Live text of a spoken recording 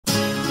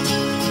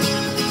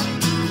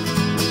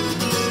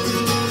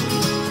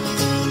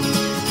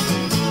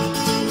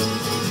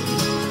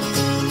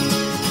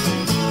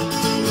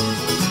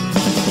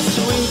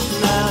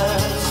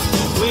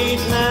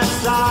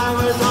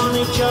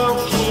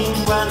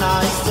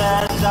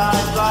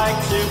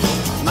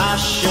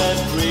smash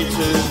every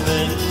tooth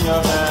in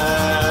your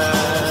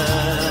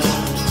head.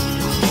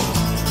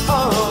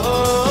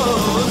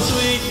 Oh,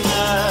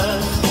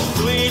 sweetness,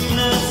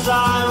 sweetness,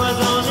 I was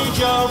only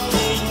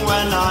joking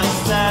when I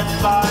said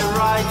by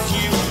rights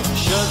you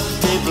should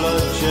be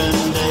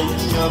bludgeoned in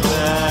your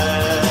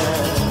bed.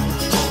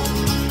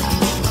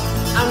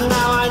 And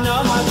now I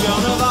know how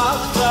Joan of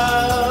Arc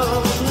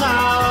felt.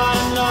 Now I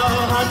know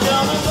how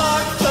Joan of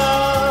Arc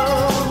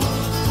felt.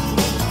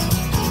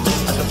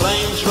 As the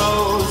flames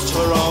rose to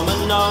her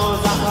Roman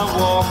nose and her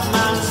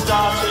Walkman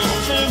started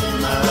to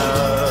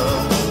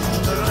melt.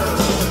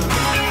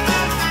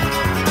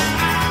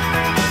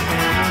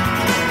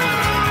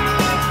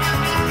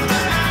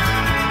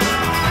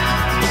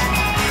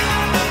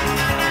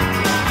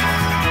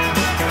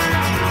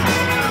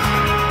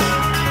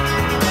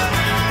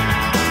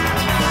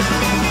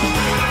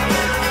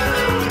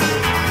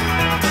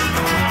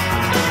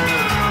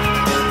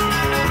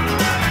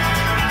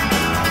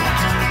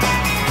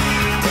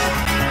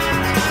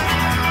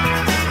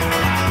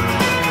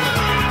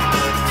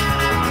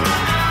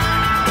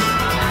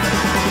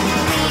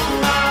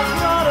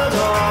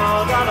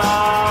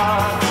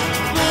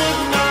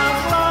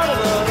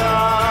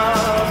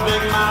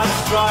 Bigmouth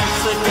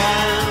strikes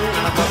again.